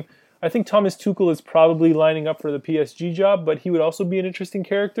interesting name. I think Thomas Tuchel is probably lining up for the PSG job, but he would also be an interesting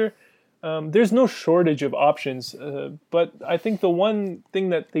character. There's no shortage of options, but I think the one thing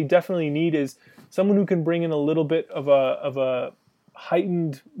that they definitely need is someone who can bring in a little bit of a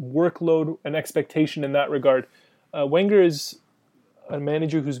heightened workload and expectation in that regard. Wenger is a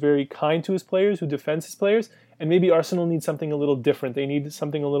manager who's very kind to his players, who defends his players, and maybe Arsenal needs something a little different. They need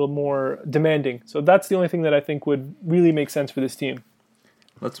something a little more demanding. So that's the only thing that I think would really make sense for this team.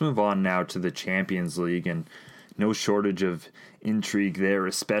 Let's move on now to the Champions League, and no shortage of intrigue there,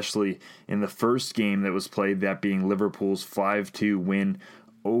 especially in the first game that was played, that being Liverpool's 5-2 win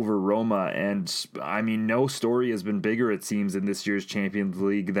over Roma. And I mean, no story has been bigger, it seems, in this year's Champions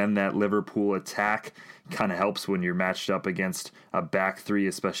League than that Liverpool attack. Kind of helps when you're matched up against a back three,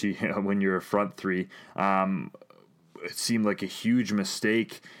 especially when you're a front three. It seemed like a huge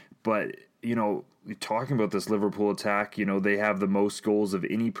mistake, but talking about this Liverpool attack, they have the most goals of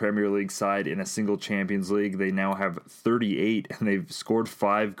any Premier League side in a single Champions League. They now have 38, and they've scored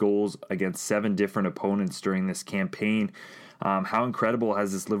 5 goals against 7 different opponents during this campaign. How incredible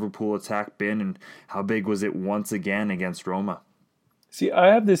has this Liverpool attack been, and how big was it once again against Roma? See,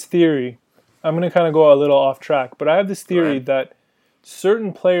 I have this theory. I'm going to kind of go a little off track, but I have this theory that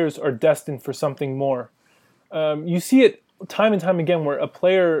certain players are destined for something more. You see it time and time again where a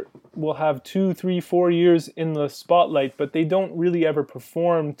player will have 2, 3, 4 years in the spotlight, but they don't really ever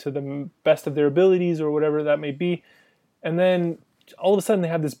perform to the best of their abilities or whatever that may be. And then all of a sudden they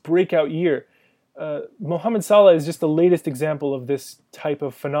have this breakout year. Mohamed Salah is just the latest example of this type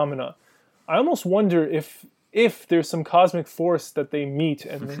of phenomena. I almost wonder if there's some cosmic force that they meet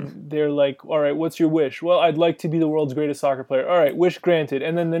and then they're like, all right, what's your wish? Well, I'd like to be the world's greatest soccer player. All right, wish granted.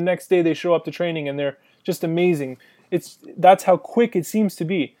 And then the next day they show up to training and they're just amazing. That's how quick it seems to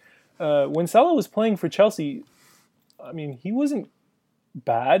be. When Salah was playing for Chelsea, I mean, he wasn't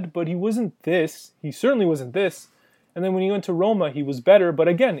bad, but he wasn't this. He certainly wasn't this. And then when he went to Roma, he was better, but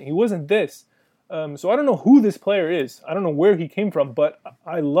again, he wasn't this. So I don't know who this player is. I don't know where he came from, but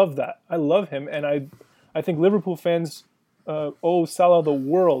I love that. I love him, and I think Liverpool fans owe Salah the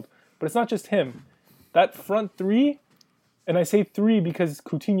world. But it's not just him. That front three, and I say three because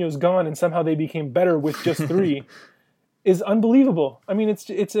Coutinho's gone and somehow they became better with just three, is unbelievable. I mean,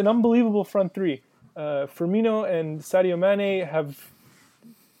 it's an unbelievable front three. Firmino and Sadio Mane have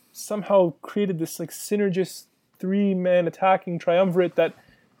somehow created this synergist 3-man attacking triumvirate that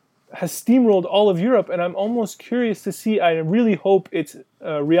has steamrolled all of Europe, and I'm almost curious to see, I really hope it's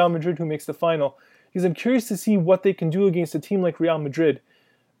Real Madrid who makes the final, because I'm curious to see what they can do against a team like Real Madrid.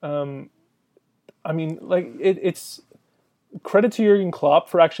 It's credit to Jurgen Klopp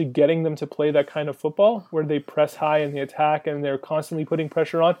for actually getting them to play that kind of football, where they press high in the attack and they're constantly putting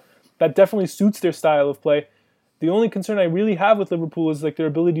pressure on. That definitely suits their style of play. The only concern I really have with Liverpool is their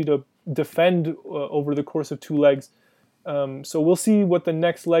ability to defend over the course of 2 legs. So we'll see what the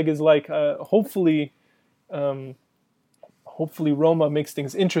next leg is like. Hopefully Roma makes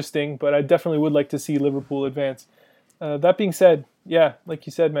things interesting, but I definitely would like to see Liverpool advance. That being said, yeah, like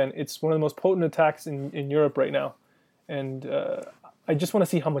you said, man, it's one of the most potent attacks in Europe right now. And I just want to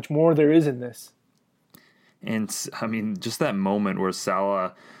see how much more there is in this. And, I mean, just that moment where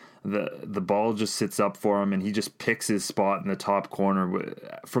Salah, the ball just sits up for him and he just picks his spot in the top corner.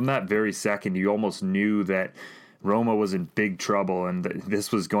 From that very second, you almost knew that Roma was in big trouble, and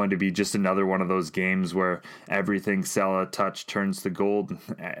this was going to be just another one of those games where everything Salah touched turns to gold.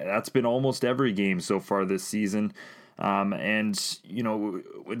 That's been almost every game so far this season. And,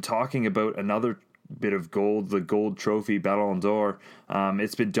 when talking about another bit of gold, the gold trophy, Ballon d'Or.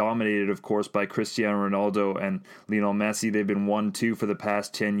 It's been dominated, of course, by Cristiano Ronaldo and Lionel Messi. They've been 1-2 for the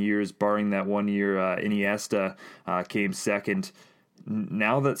past 10 years, barring that 1 year Iniesta came second.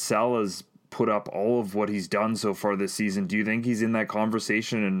 Now that Salah's put up all of what he's done so far this season, do you think he's in that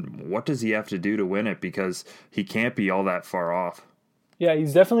conversation, and what does he have to do to win it? Because he can't be all that far off. Yeah,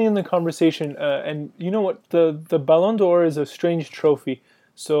 he's definitely in the conversation. And you know what? The Ballon d'Or is a strange trophy.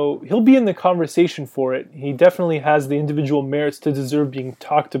 So he'll be in the conversation for it. He definitely has the individual merits to deserve being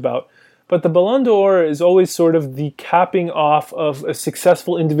talked about. But the Ballon d'Or is always sort of the capping off of a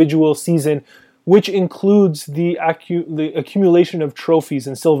successful individual season, which includes the accumulation of trophies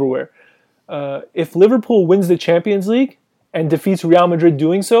and silverware. If Liverpool wins the Champions League and defeats Real Madrid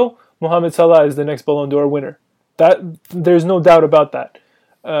doing so, Mohamed Salah is the next Ballon d'Or winner. There's no doubt about that.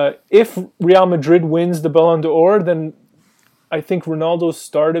 If Real Madrid wins the Ballon d'Or, then I think Ronaldo's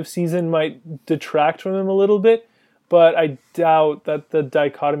start of season might detract from him a little bit, but I doubt that the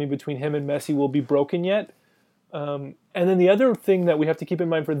dichotomy between him and Messi will be broken yet. And then the other thing that we have to keep in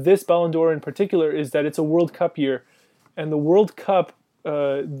mind for this Ballon d'Or in particular is that it's a World Cup year. And the World Cup,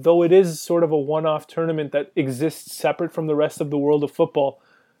 though it is sort of a one-off tournament that exists separate from the rest of the world of football,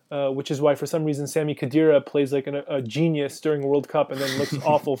 which is why for some reason Sami Khedira plays like a genius during World Cup and then looks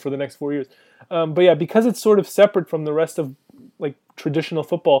awful for the next 4 years. But yeah, because it's sort of separate from the rest of like traditional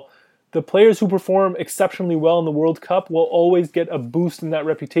football, the players who perform exceptionally well in the World Cup will always get a boost in that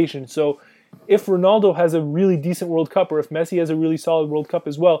reputation. So if Ronaldo has a really decent World Cup, or if Messi has a really solid World Cup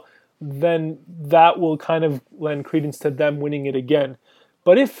as well, then that will kind of lend credence to them winning it again.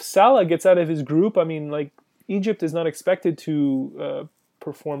 But if Salah gets out of his group, I mean, like, Egypt is not expected to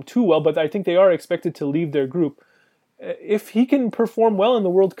perform too well, but I think they are expected to leave their group. If he can perform well in the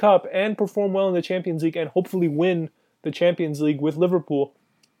World Cup and perform well in the Champions League and hopefully win the Champions League with Liverpool,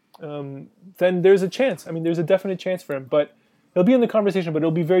 then there's a chance. I mean, there's a definite chance for him, but he'll be in the conversation, but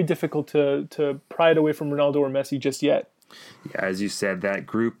it'll be very difficult to pry it away from Ronaldo or Messi just yet. Yeah, as you said, that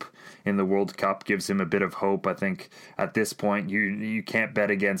group in the World Cup gives him a bit of hope. I think at this point you can't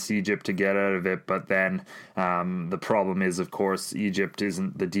bet against Egypt to get out of it, but then the problem is, of course, Egypt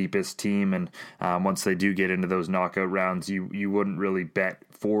isn't the deepest team, and once they do get into those knockout rounds, you wouldn't really bet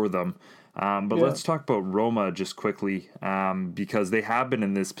for them. Let's talk about Roma just quickly, because they have been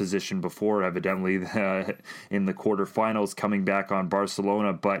in this position before, evidently, in the quarterfinals, coming back on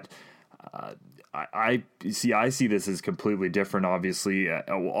Barcelona, but I see this as completely different. Obviously,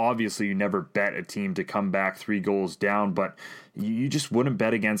 you never bet a team to come back 3 goals down, but you just wouldn't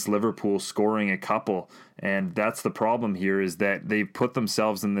bet against Liverpool scoring a couple, and that's the problem here, is that they've put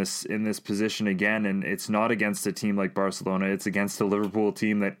themselves in this position again, and it's not against a team like Barcelona. It's against a Liverpool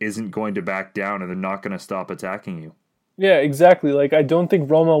team that isn't going to back down, and they're not going to stop attacking you. Yeah, exactly. Like, I don't think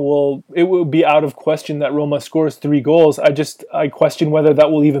it will be out of question that Roma scores 3 goals. I question whether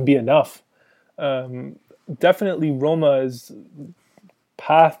that will even be enough. Definitely Roma's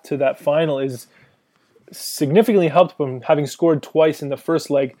path to that final is significantly helped from having scored twice in the first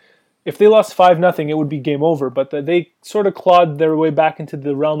leg. If they lost 5-0, it would be game over, but they sort of clawed their way back into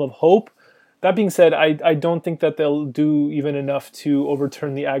the realm of hope. That being said, I don't think that they'll do even enough to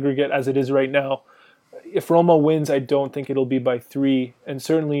overturn the aggregate as it is right now. If Roma wins, I don't think it'll be by 3, and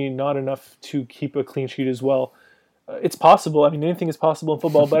certainly not enough to keep a clean sheet as well. It's possible. I mean, anything is possible in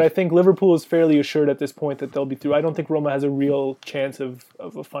football, but I think Liverpool is fairly assured at this point that they'll be through. I don't think Roma has a real chance of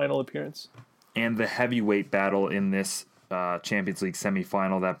a final appearance. And the heavyweight battle in this Champions League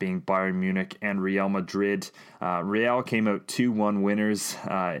semifinal, that being Bayern Munich and Real Madrid. Real came out 2-1 winners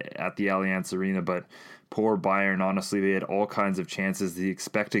at the Allianz Arena, but poor Bayern, honestly, they had all kinds of chances. The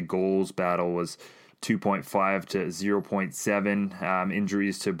expected goals battle was 2.5 to 0.7.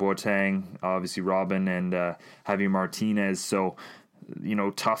 Injuries to Boateng, obviously Robin and Javi Martinez. So,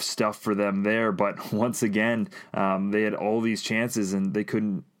 tough stuff for them there. But once again, they had all these chances and they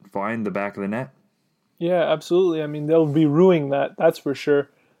couldn't find the back of the net. Yeah, absolutely. I mean, they'll be ruining that, that's for sure.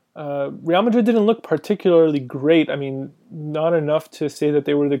 Real Madrid didn't look particularly great. I mean, not enough to say that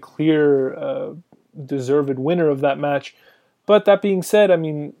they were the clear deserved winner of that match. But that being said, I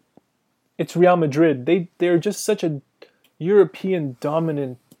mean, it's Real Madrid. They're just such a European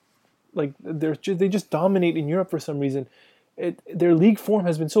dominant, like they just dominate in Europe for some reason. Their league form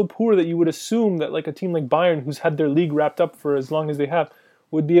has been so poor that you would assume that like a team like Bayern, who's had their league wrapped up for as long as they have,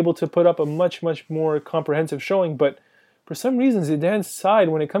 would be able to put up a much, much more comprehensive showing. But for some reason, Zidane's side,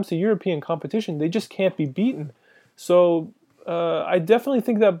 when it comes to European competition, they just can't be beaten. So I definitely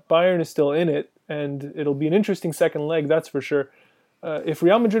think that Bayern is still in it, and it'll be an interesting second leg, that's for sure. if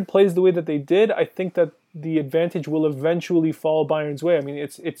Real Madrid plays the way that they did, I think that the advantage will eventually fall Bayern's way. I mean,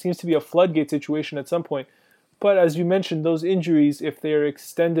 it seems to be a floodgate situation at some point. But as you mentioned, those injuries, if they are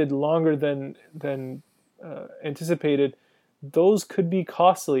extended longer than anticipated, those could be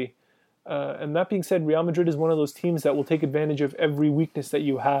costly. And that being said, Real Madrid is one of those teams that will take advantage of every weakness that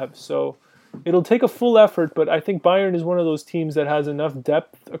you have. So it'll take a full effort, but I think Bayern is one of those teams that has enough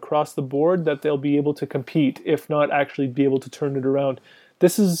depth across the board that they'll be able to compete, if not actually be able to turn it around.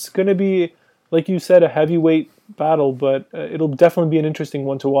 This is going to be, like you said, a heavyweight battle, but it'll definitely be an interesting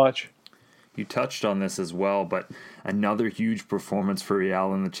one to watch. You touched on this as well, but another huge performance for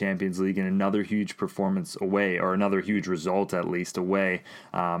Real in the Champions League and another huge performance away, or another huge result at least away.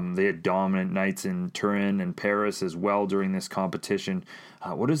 They had dominant nights in Turin and Paris as well during this competition.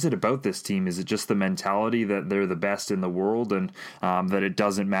 What is it about this team? Is it just the mentality that they're the best in the world and that it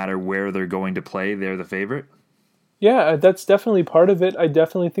doesn't matter where they're going to play, they're the favorite? Yeah, that's definitely part of it. I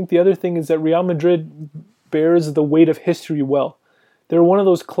definitely think the other thing is that Real Madrid bears the weight of history well. They're one of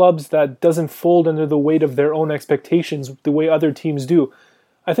those clubs that doesn't fold under the weight of their own expectations the way other teams do.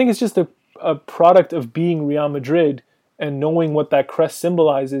 I think it's just a product of being Real Madrid and knowing what that crest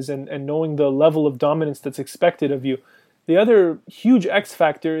symbolizes and knowing the level of dominance that's expected of you. The other huge X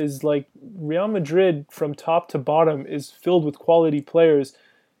factor is like Real Madrid from top to bottom is filled with quality players.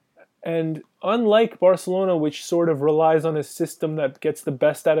 And unlike Barcelona, which sort of relies on a system that gets the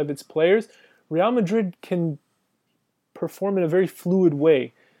best out of its players, Real Madrid can perform in a very fluid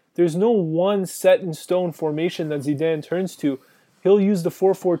way. There's no one set-in-stone formation that Zidane turns to. He'll use the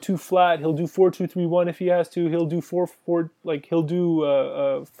 4-4-2 flat. He'll do 4-2-3-1 if he has to. He'll do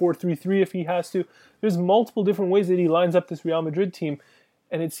 4-3-3 if he has to. There's multiple different ways that he lines up this Real Madrid team,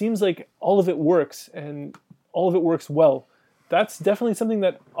 and it seems like all of it works, and all of it works well. That's definitely something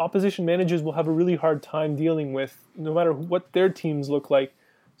that opposition managers will have a really hard time dealing with, no matter what their teams look like.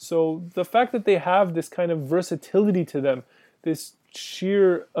 So the fact that they have this kind of versatility to them, this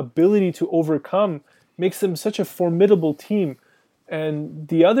sheer ability to overcome, makes them such a formidable team. And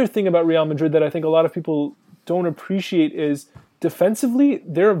the other thing about Real Madrid that I think a lot of people don't appreciate is defensively,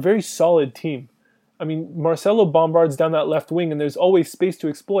 they're a very solid team. I mean, Marcelo bombards down that left wing and there's always space to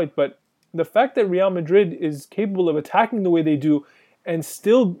exploit, but the fact that Real Madrid is capable of attacking the way they do and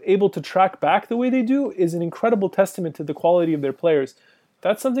still able to track back the way they do is an incredible testament to the quality of their players.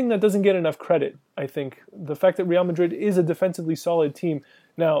 That's something that doesn't get enough credit, I think. The fact that Real Madrid is a defensively solid team.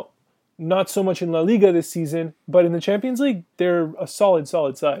 Now, not so much in La Liga this season, but in the Champions League, they're a solid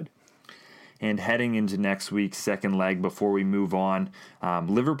side. And heading into next week's second leg, before we move on,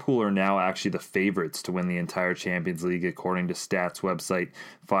 Liverpool are now actually the favorites to win the entire Champions League, according to stats website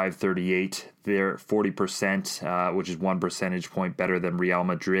 538. They're 40%, which is 1 percentage point better than Real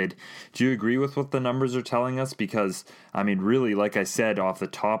Madrid. Do you agree with what the numbers are telling us? Because, I mean, really, like I said off the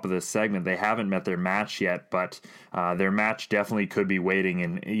top of this segment, they haven't met their match yet, but their match definitely could be waiting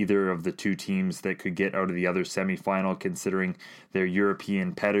in either of the two teams that could get out of the other semifinal, considering their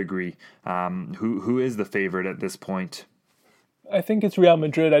European pedigree. Who is the favorite at this point? I think it's Real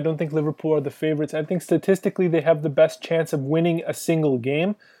Madrid. I don't think Liverpool are the favorites. I think statistically they have the best chance of winning a single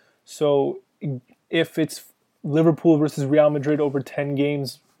game. So if it's Liverpool versus Real Madrid over 10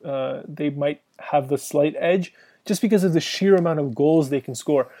 games, they might have the slight edge just because of the sheer amount of goals they can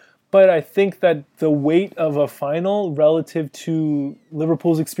score. But I think that the weight of a final relative to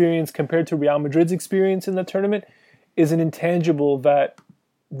Liverpool's experience compared to Real Madrid's experience in the tournament is an intangible that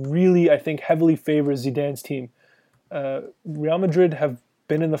really, I think, heavily favors Zidane's team. Real Madrid have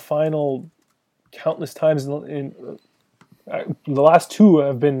been in the final countless times. In the last two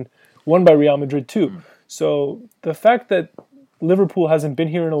have been won by Real Madrid too. So the fact that Liverpool hasn't been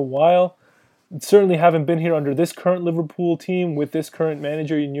here in a while, certainly haven't been here under this current Liverpool team with this current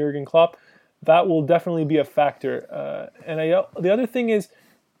manager in Jurgen Klopp, that will definitely be a factor. The other thing is,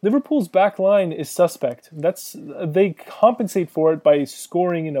 Liverpool's back line is suspect. They compensate for it by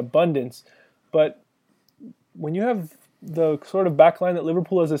scoring in abundance, but when you have the sort of back line that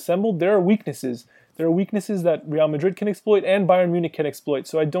Liverpool has assembled, there are weaknesses. There are weaknesses that Real Madrid can exploit and Bayern Munich can exploit.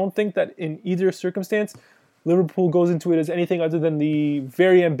 So I don't think that in either circumstance, Liverpool goes into it as anything other than the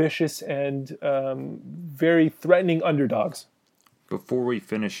very ambitious and very threatening underdogs. Before we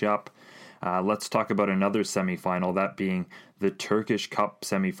finish up, let's talk about another semifinal, that being the Turkish Cup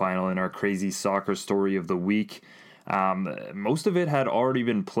semifinal in our crazy soccer story of the week. Most of it had already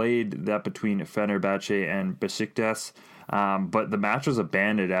been played, that between Fenerbahce and Besiktas, but the match was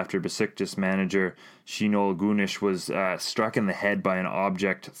abandoned after Besiktas manager Şenol Güneş was struck in the head by an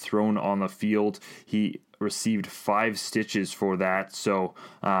object thrown on the field. He received 5 stitches for that. So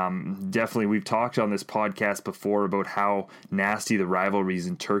definitely, we've talked on this podcast before about how nasty the rivalries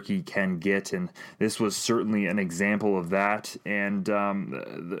in Turkey can get, and this was certainly an example of that. And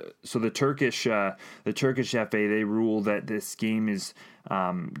so the Turkish FA, they rule that this game is,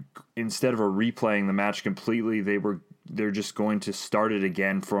 instead of replaying the match completely, they're just going to start it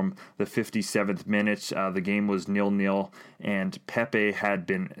again from the 57th minute. The game was 0-0, and Pepe had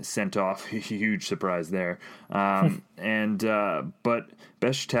been sent off. Huge surprise there. But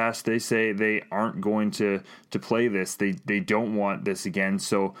Beşiktaş, they say they aren't going to play this. They don't want this again.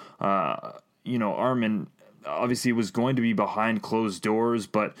 So, Armin obviously was going to be behind closed doors,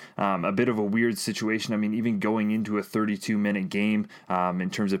 but a bit of a weird situation. I mean, even going into a 32-minute game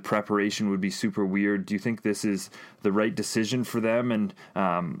in terms of preparation would be super weird. Do you think this is the right decision for them? And,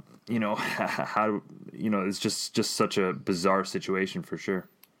 it's just such a bizarre situation for sure.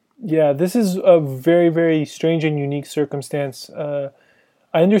 Yeah, this is a very, very strange and unique circumstance.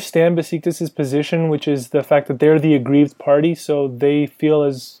 I understand Besiktas' position, which is the fact that they're the aggrieved party, so they feel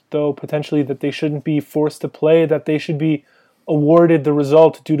as though potentially that they shouldn't be forced to play, that they should be awarded the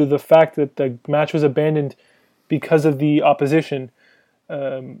result due to the fact that the match was abandoned because of the opposition.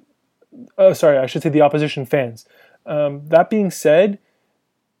 I should say the opposition fans. That being said,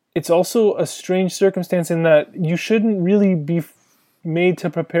 it's also a strange circumstance in that you shouldn't really be made to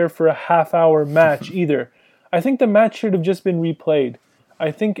prepare for a half-hour match either. I think the match should have just been replayed.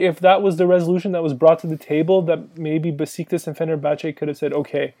 I think if that was the resolution that was brought to the table, that maybe Besiktas and Fenerbahce could have said,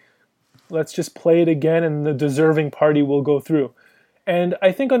 okay, let's just play it again and the deserving party will go through. And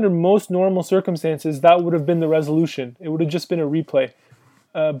I think under most normal circumstances, that would have been the resolution. It would have just been a replay.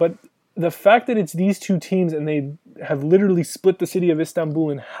 But the fact that it's these two teams and they have literally split the city of Istanbul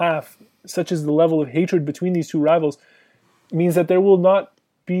in half, such as the level of hatred between these two rivals, means that there will not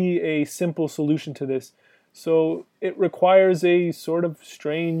be a simple solution to this. So it requires a sort of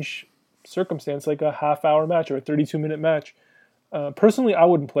strange circumstance, like a half-hour match or a 32-minute match. Personally, I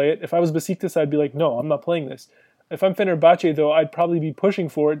wouldn't play it. If I was Besiktas, I'd be like, no, I'm not playing this. If I'm Fenerbahce, though, I'd probably be pushing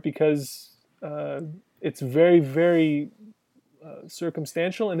for it because it's very, very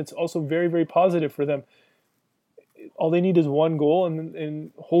circumstantial, and it's also very, very positive for them. All they need is one goal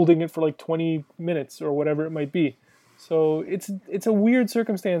and holding it for like 20 minutes or whatever it might be. So it's a weird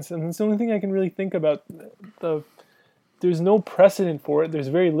circumstance, and it's the only thing I can really think about. There's no precedent for it. There's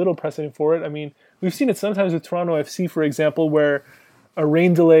very little precedent for it. I mean, we've seen it sometimes with Toronto FC, for example, where a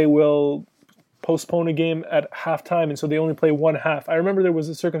rain delay will postpone a game at halftime, and so they only play one half. I remember there was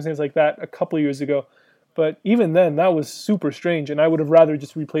a circumstance like that a couple of years ago, but even then, that was super strange, and I would have rather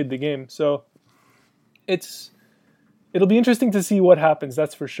just replayed the game. So it'll be interesting to see what happens,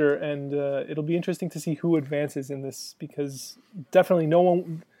 that's for sure, and it'll be interesting to see who advances in this, because definitely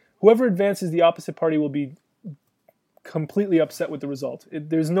whoever advances, the opposite party will be completely upset with the result.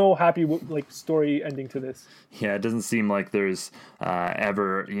 There's no happy story ending to this. Yeah, it doesn't seem like there's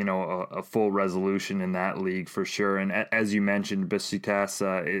ever a full resolution in that league for sure. And as you mentioned, Besiktas,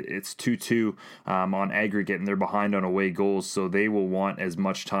 it's 2-2 on aggregate, and they're behind on away goals, so they will want as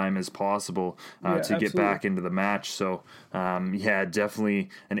much time as possible to get back into the match. So definitely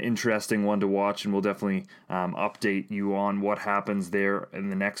an interesting one to watch, and we'll definitely update you on what happens there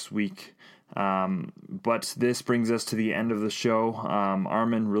in the next week. But this brings us to the end of the show.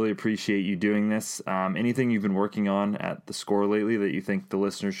 Armin, really appreciate you doing this. Anything you've been working on at The Score lately that you think the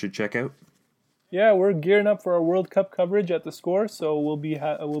listeners should check out? Yeah, we're gearing up for our World Cup coverage at The Score, so we'll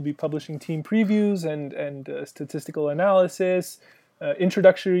be publishing team previews and statistical analysis,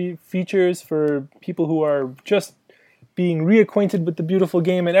 introductory features for people who are just being reacquainted with the beautiful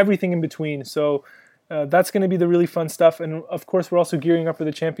game, and everything in between. So that's going to be the really fun stuff. And of course, we're also gearing up for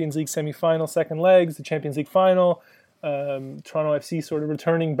the Champions League semifinal, second legs, the Champions League final, Toronto FC sort of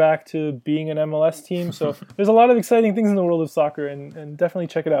returning back to being an MLS team. So there's a lot of exciting things in the world of soccer, and definitely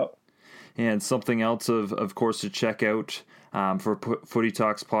check it out. And something else, of course, to check out for Footy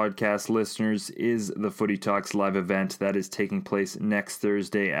Talks podcast listeners is the Footy Talks live event that is taking place next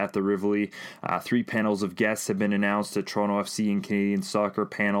Thursday at the Rivoli. 3 panels of guests have been announced: a Toronto FC and Canadian soccer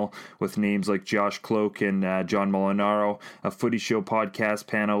panel with names like Josh Cloke and John Molinaro, a Footy Show podcast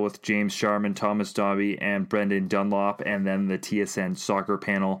panel with James Sharman, Thomas Dobby, and Brendan Dunlop, and then the TSN soccer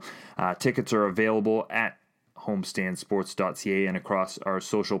panel. Tickets are available at homestandsports.ca and across our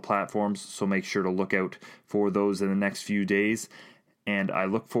social platforms, so make sure to look out for those in the next few days, and I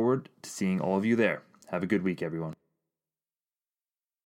look forward to seeing all of you there. Have a good week, everyone.